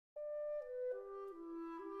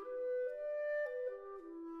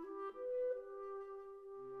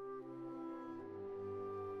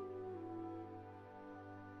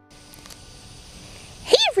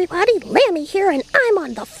everybody, Lammy here, and I'm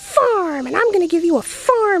on the farm, and I'm going to give you a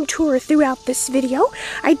farm tour throughout this video.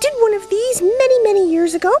 I did one of these many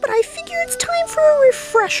years ago, but I figure it's time for a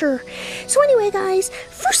refresher. So anyway, guys,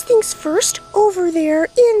 first things first, over there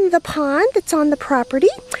in the pond that's on the property,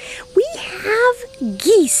 we have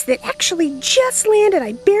geese that actually just landed.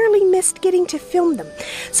 I barely missed getting to film them.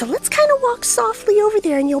 So let's kind of walk softly over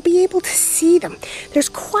there, and you'll be able to see them. There's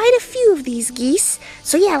quite a few of these geese,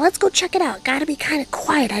 so yeah, let's go check it out. Gotta be kind of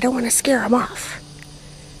quiet. I don't want to scare them off.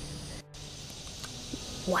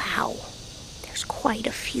 Wow, there's quite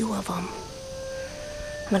a few of them.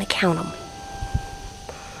 I'm gonna count them.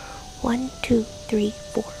 1, 2, 3,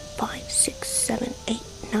 4, 5, 6, 7, 8,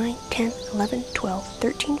 9, 10, 11, 12,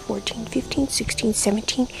 13, 14, 15, 16,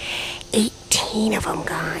 17, 18 of them,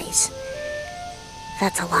 guys.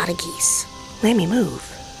 That's a lot of geese. Let me move.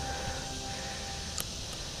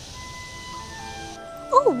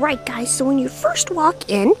 Alright, guys, so when you first walk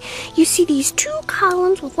in, you see these two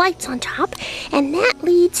columns with lights on top, and that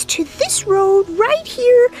leads to this road right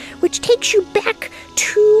here, which takes you back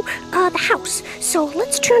to the house. So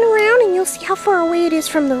let's turn around and you'll see how far away it is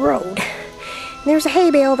from the road. And there's a hay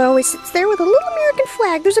bale that always sits there with a little American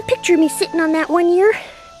flag. There's a picture of me sitting on that one year.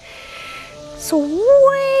 So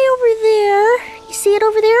way over there, you see it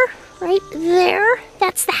over there? Right there,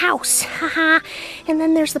 that's the house. Haha. And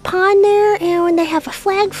then there's the pond there, and they have a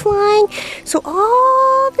flag flying. So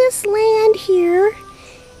all this land here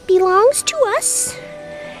belongs to us,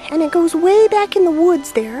 and it goes way back in the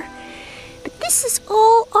woods there. But this is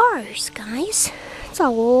all ours, guys. It's a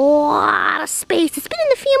lot of space. It's been in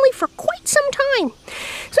the family for quite some time.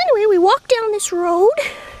 So anyway, we walk down this road,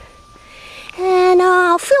 and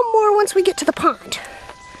I'll film more once we get to the pond.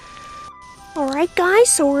 Alright, guys,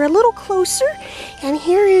 so we're a little closer, and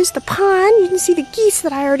here is the pond. You can see the geese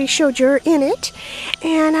that I already showed you are in it.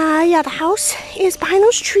 And yeah, the house is behind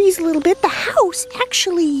those trees a little bit. The house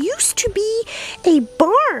actually used to be a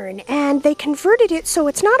barn, and they converted it so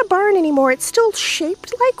it's not a barn anymore. It's still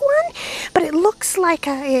shaped like one, but it looks like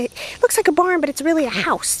a barn, but it's really a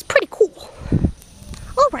house. It's pretty cool.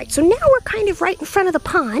 Alright, so now we're kind of right in front of the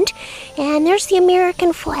pond, and there's the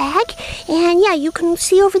American flag, and yeah, you can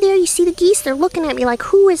see over there, you see the geese, they're looking at me like,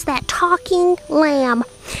 who is that talking lamb?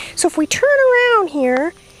 So if we turn around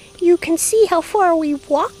here, you can see how far we've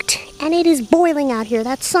walked, and it is boiling out here.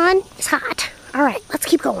 That sun is hot. Alright, let's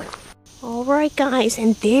keep going. Alright, guys,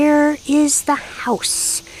 and there is the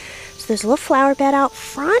house. So there's a little flower bed out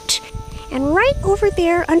front. And right over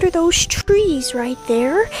there, under those trees right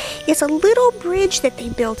there, is a little bridge that they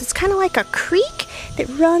built. It's kind of like a creek that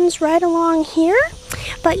runs right along here.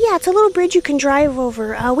 But yeah, it's a little bridge you can drive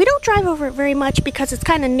over. We don't drive over it very much because it's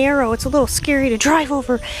kind of narrow. It's a little scary to drive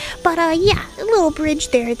over. But yeah, a little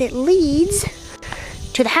bridge there that leads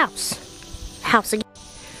to the house. The house again.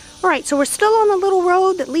 Alright, so we're still on the little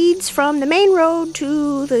road that leads from the main road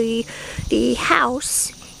to the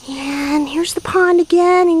house. And here's the pond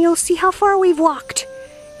again, and you'll see how far we've walked.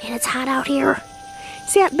 Man, it's hot out here.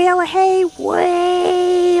 See that bale of hay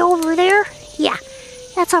way over there? Yeah,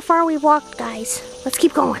 that's how far we've walked, guys. Let's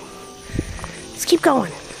keep going. Let's keep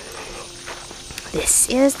going. This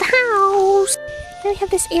is the house. Then we have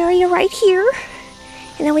this area right here,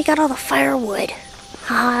 and then we got all the firewood.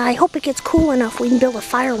 I hope it gets cool enough we can build a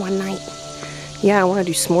fire one night. Yeah, I want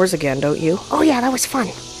to do s'mores again, don't you? Oh yeah, that was fun.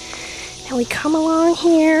 And we come along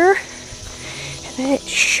here, and then it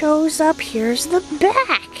shows up. Here's the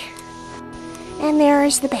back. And there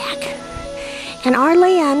is the back. And our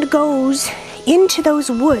land goes into those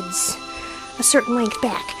woods a certain length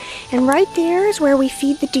back. And right there is where we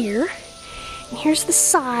feed the deer. And here's the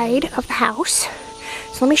side of the house.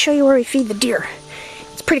 So let me show you where we feed the deer.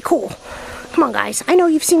 It's pretty cool. Come on, guys. I know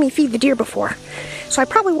you've seen me feed the deer before, so I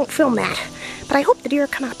probably won't film that. But I hope the deer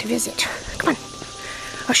come out to visit. Come on.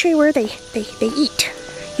 I'll show you where they eat.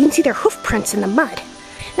 You can see their hoof prints in the mud.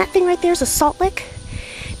 That thing right there is a salt lick.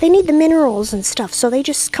 They need the minerals and stuff, so they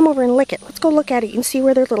just come over and lick it. Let's go look at it. You can see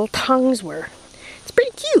where their little tongues were. It's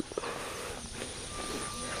pretty cute.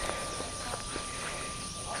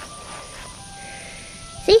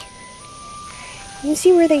 See? You can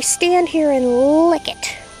see where they stand here and lick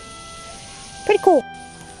it. Pretty cool.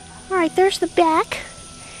 Alright, there's the back.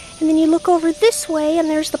 And then you look over this way, and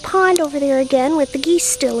there's the pond over there again with the geese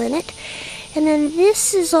still in it. And then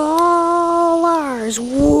this is all ours.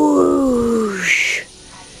 Whoosh.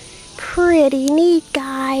 Pretty neat,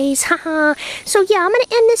 guys. Haha. So yeah, I'm going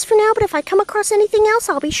to end this for now, but if I come across anything else,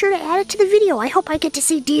 I'll be sure to add it to the video. I hope I get to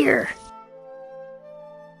see deer.